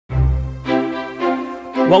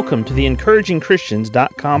Welcome to the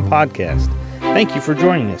encouragingchristians.com podcast. Thank you for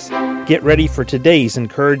joining us. Get ready for today's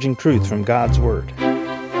encouraging truth from God's Word.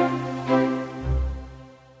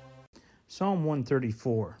 Psalm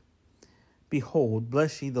 134. Behold,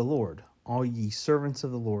 bless ye the Lord, all ye servants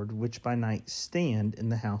of the Lord, which by night stand in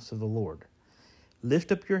the house of the Lord.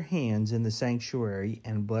 Lift up your hands in the sanctuary,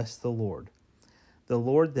 and bless the Lord. The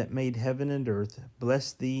Lord that made heaven and earth,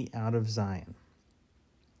 bless thee out of Zion.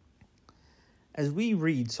 As we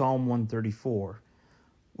read Psalm 134,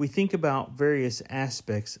 we think about various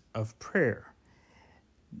aspects of prayer.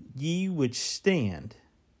 Ye which stand,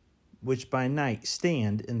 which by night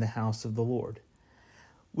stand in the house of the Lord.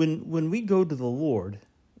 When we go to the Lord,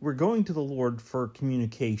 we're going to the Lord for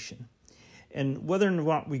communication. And whether or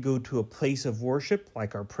not we go to a place of worship,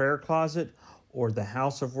 like our prayer closet, or the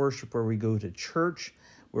house of worship where we go to church,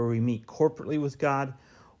 where we meet corporately with God,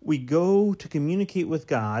 we go to communicate with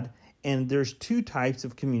God, and there's two types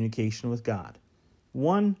of communication with God.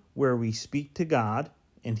 One, where we speak to God,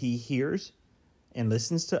 and He hears and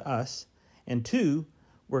listens to us. And two,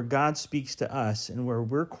 where God speaks to us, and where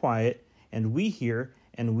we're quiet, and we hear,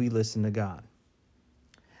 and we listen to God.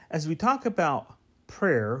 As we talk about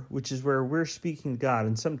prayer, which is where we're speaking to God,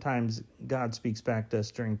 and sometimes God speaks back to us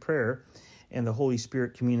during prayer, and the Holy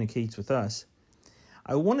Spirit communicates with us,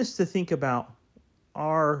 I want us to think about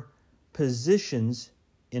our positions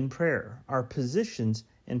in prayer, our positions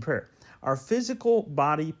in prayer, our physical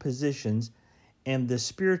body positions, and the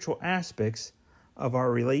spiritual aspects of our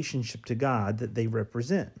relationship to God that they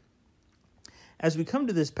represent. As we come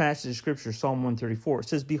to this passage of Scripture, Psalm 134, it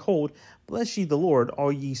says, Behold, bless ye the Lord,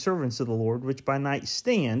 all ye servants of the Lord, which by night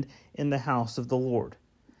stand in the house of the Lord.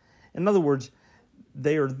 In other words,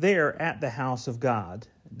 they are there at the house of God.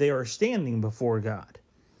 They are standing before God.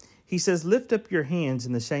 He says, Lift up your hands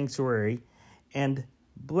in the sanctuary and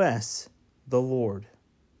bless the Lord.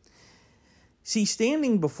 See,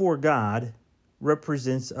 standing before God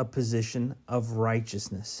represents a position of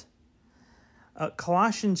righteousness.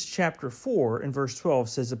 Colossians chapter 4 and verse 12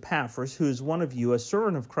 says, Epaphras, who is one of you, a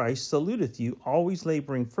servant of Christ, saluteth you, always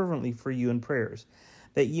laboring fervently for you in prayers,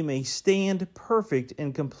 that ye may stand perfect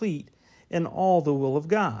and complete in all the will of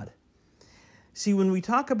God. See, when we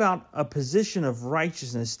talk about a position of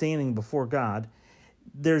righteousness standing before God,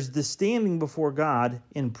 there's the standing before God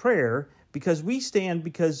in prayer, because we stand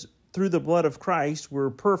because through the blood of Christ we're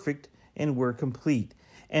perfect and we're complete.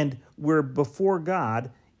 And we're before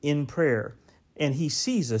God in prayer. And He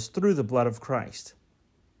sees us through the blood of Christ.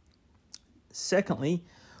 Secondly,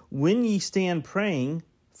 when ye stand praying,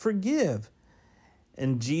 forgive.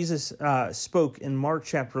 And Jesus spoke in Mark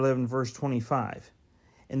chapter 11, verse 25.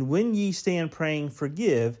 And when ye stand praying,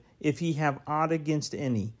 forgive, if ye have aught against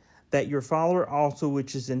any, that your Father also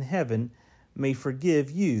which is in heaven may forgive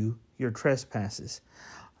you your trespasses.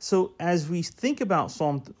 So as we think about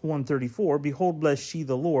Psalm 134, Behold, bless ye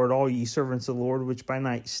the Lord, all ye servants of the Lord, which by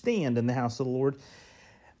night stand in the house of the Lord.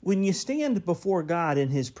 When you stand before God in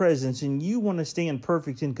His presence and you want to stand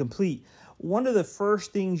perfect and complete, one of the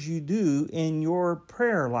first things you do in your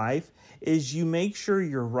prayer life is you make sure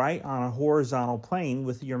you're right on a horizontal plane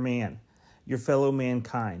with your fellow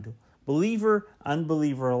mankind. Believer,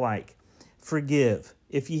 unbeliever alike. Forgive,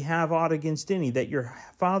 if ye have aught against any, that your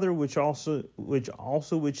Father which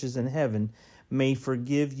is in heaven may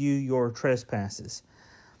forgive you your trespasses.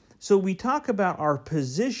 So we talk about our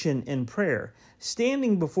position in prayer,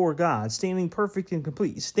 standing before God, standing perfect and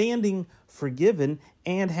complete, standing forgiven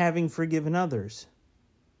and having forgiven others.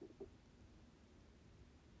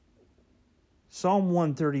 Psalm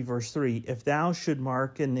 130 verse 3, If thou should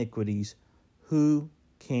mark iniquities, who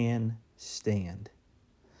can stand?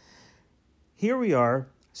 Here we are,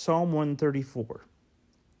 Psalm 134.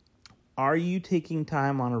 Are you taking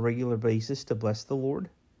time on a regular basis to bless the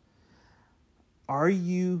Lord? Are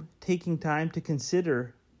you taking time to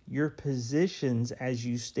consider your positions as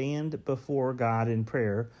you stand before God in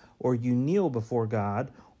prayer, or you kneel before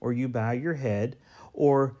God, or you bow your head,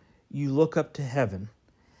 or you look up to heaven?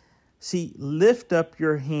 See, lift up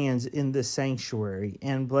your hands in the sanctuary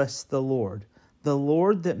and bless the Lord. The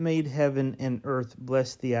Lord that made heaven and earth,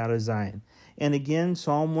 bless thee out of Zion. And again,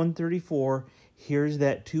 Psalm 134, here's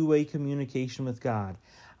that two-way communication with God.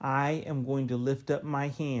 I am going to lift up my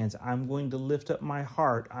hands. I'm going to lift up my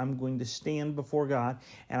heart. I'm going to stand before God,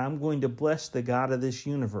 and I'm going to bless the God of this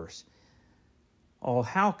universe. Oh,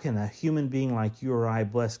 how can a human being like you or I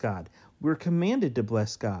bless God? We're commanded to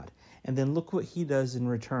bless God. And then look what He does in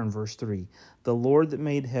return, verse 3. The Lord that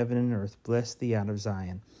made heaven and earth, bless thee out of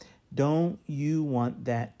Zion. Don't you want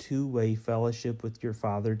that two-way fellowship with your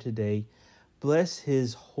Father today? Bless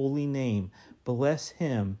His holy name. Bless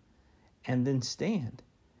Him, and then stand.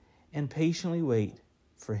 and patiently wait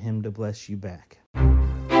for Him to bless you back.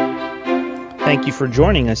 Thank you for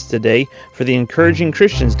joining us today for the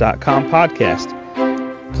EncouragingChristians.com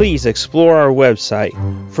podcast. Please explore our website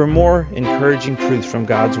for more encouraging truths from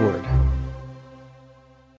God's Word.